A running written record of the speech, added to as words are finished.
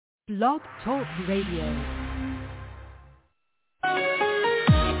Blog Talk Radio.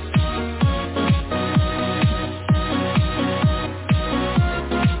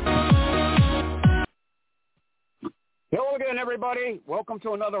 Hello again, everybody. Welcome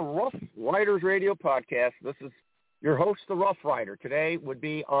to another Rough Riders Radio podcast. This is your host, the Rough Rider. Today would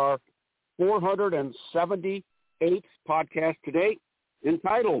be our 478th podcast to date,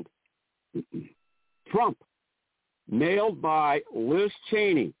 entitled Trump Nailed by Liz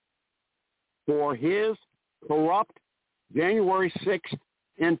Cheney for His Corrupt January 6th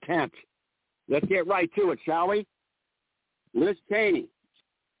Intent. Let's get right to it, shall we? Liz Cheney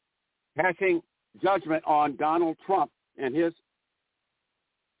passing judgment on Donald Trump and his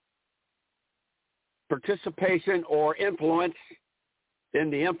participation or influence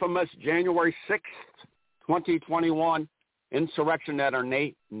in the infamous January 6th, 2021 insurrection at our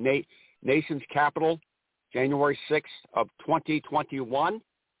nation's capital, January 6th of 2021,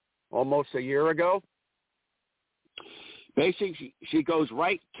 almost a year ago. Basically, she goes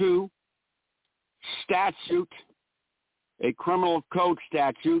right to statute, a criminal code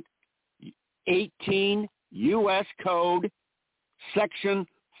statute, 18 U.S. Code, Section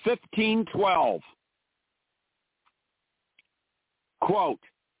 1512. Quote,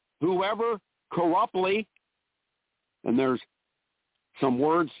 whoever corruptly, and there's some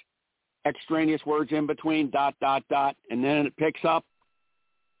words, extraneous words in between, ... and then it picks up,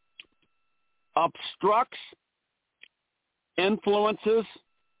 obstructs, influences,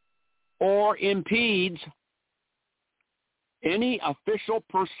 or impedes any official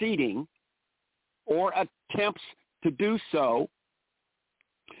proceeding or attempts to do so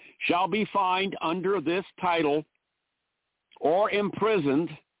shall be fined under this title or imprisoned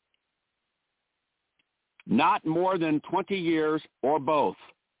not more than 20 years or both.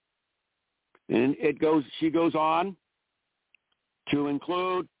 And she goes on to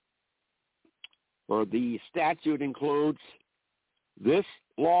include, or the statute includes, this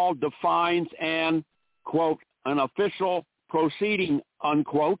law defines an, quote, an official proceeding,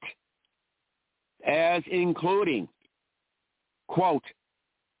 unquote, as including, quote,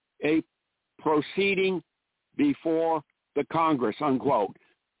 a proceeding before the Congress, unquote.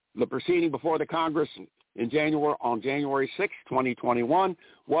 The proceeding before the Congress on January 6, 2021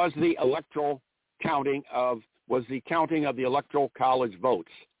 was the counting of the Electoral College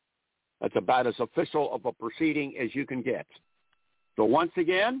votes. That's about as official of a proceeding as you can get. So once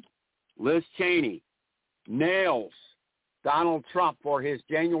again, Liz Cheney nails Donald Trump for his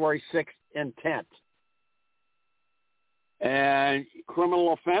January 6th intent and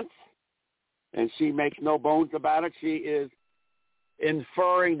criminal offense, and she makes no bones about it. She is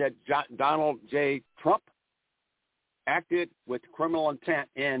inferring that Donald J. Trump acted with criminal intent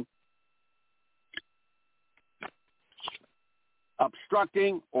in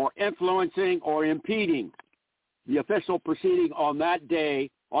obstructing or influencing or impeding the official proceeding on that day,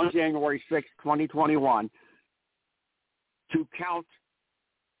 on January 6, 2021, to count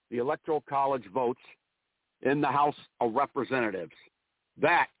the Electoral College votes in the House of Representatives.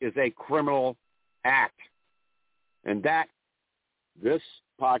 That is a criminal act. And that, this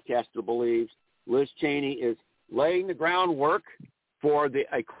podcaster believes, Liz Cheney is laying the groundwork for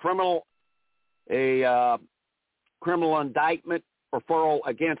a criminal indictment referral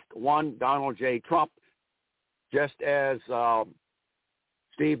against one Donald J. Trump, just as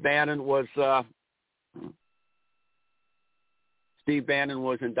Steve Bannon was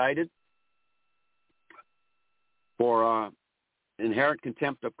indicted for inherent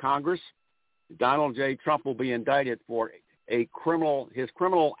contempt of Congress. Donald J. Trump will be indicted for his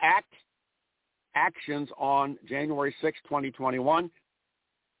criminal actions on January 6, 2021,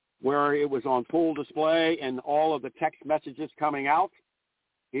 where it was on full display and all of the text messages coming out.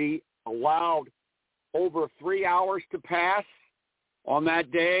 He allowed over 3 hours to pass on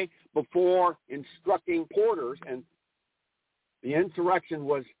that day before instructing porters, and the insurrection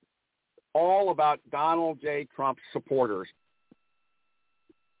was all about Donald J. Trump's supporters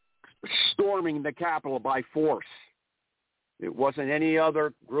storming the Capitol by force. It wasn't any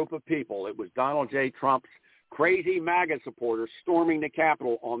other group of people. It was Donald J. Trump's crazy MAGA supporters storming the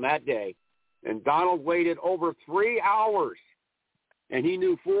Capitol on that day. And Donald waited over 3 hours, and he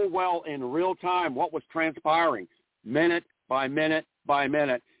knew full well in real time what was transpiring, minute by minute by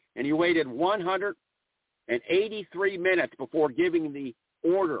minute. And he waited 183 minutes before giving the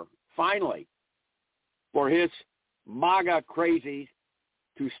order, finally, for his MAGA crazies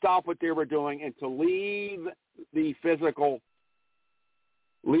to stop what they were doing and to leave the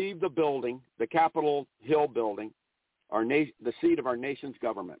building, the Capitol Hill building, the seat of our nation's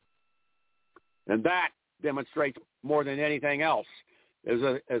government. And that demonstrates more than anything else is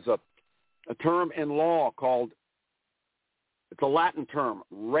a term in law called, it's a Latin term,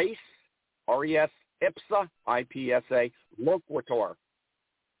 res, R-E-S, ipsa, I-P-S-A, loquitur,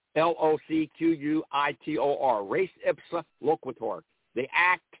 L-O-C-Q-U-I-T-O-R, res ipsa loquitur. The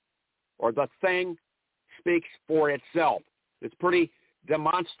act or the thing speaks for itself. It's pretty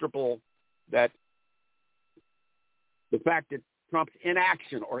demonstrable that the fact that Trump's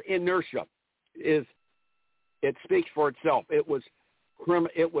inaction or inertia it speaks for itself. It was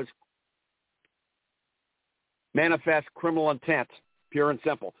manifest criminal intent, pure and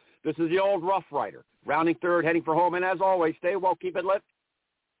simple. This is the old Rough Rider, rounding third, heading for home. And as always, stay well, keep it lit,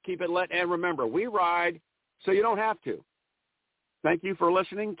 and remember, we ride so you don't have to. Thank you for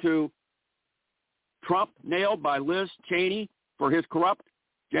listening to Trump Nailed by Liz Cheney for his corrupt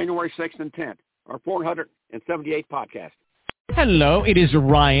January 6th and 10th, our 478th podcast. Hello, it is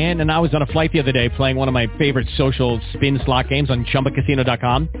Ryan, and I was on a flight the other day playing one of my favorite social spin slot games on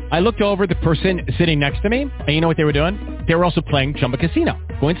ChumbaCasino.com. I looked over the person sitting next to me, and you know what they were doing? They were also playing Chumba Casino.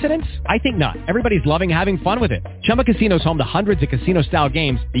 Coincidence? I think not. Everybody's loving having fun with it. Chumba Casino is home to hundreds of casino-style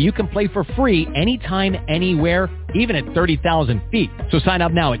games that you can play for free anytime, anywhere, even at 30,000 feet. So sign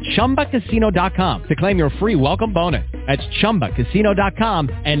up now at ChumbaCasino.com to claim your free welcome bonus. That's ChumbaCasino.com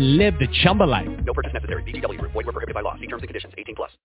and live the Chumba life. No purchase necessary. VGW. Void where prohibited by law. See terms and conditions. 18+.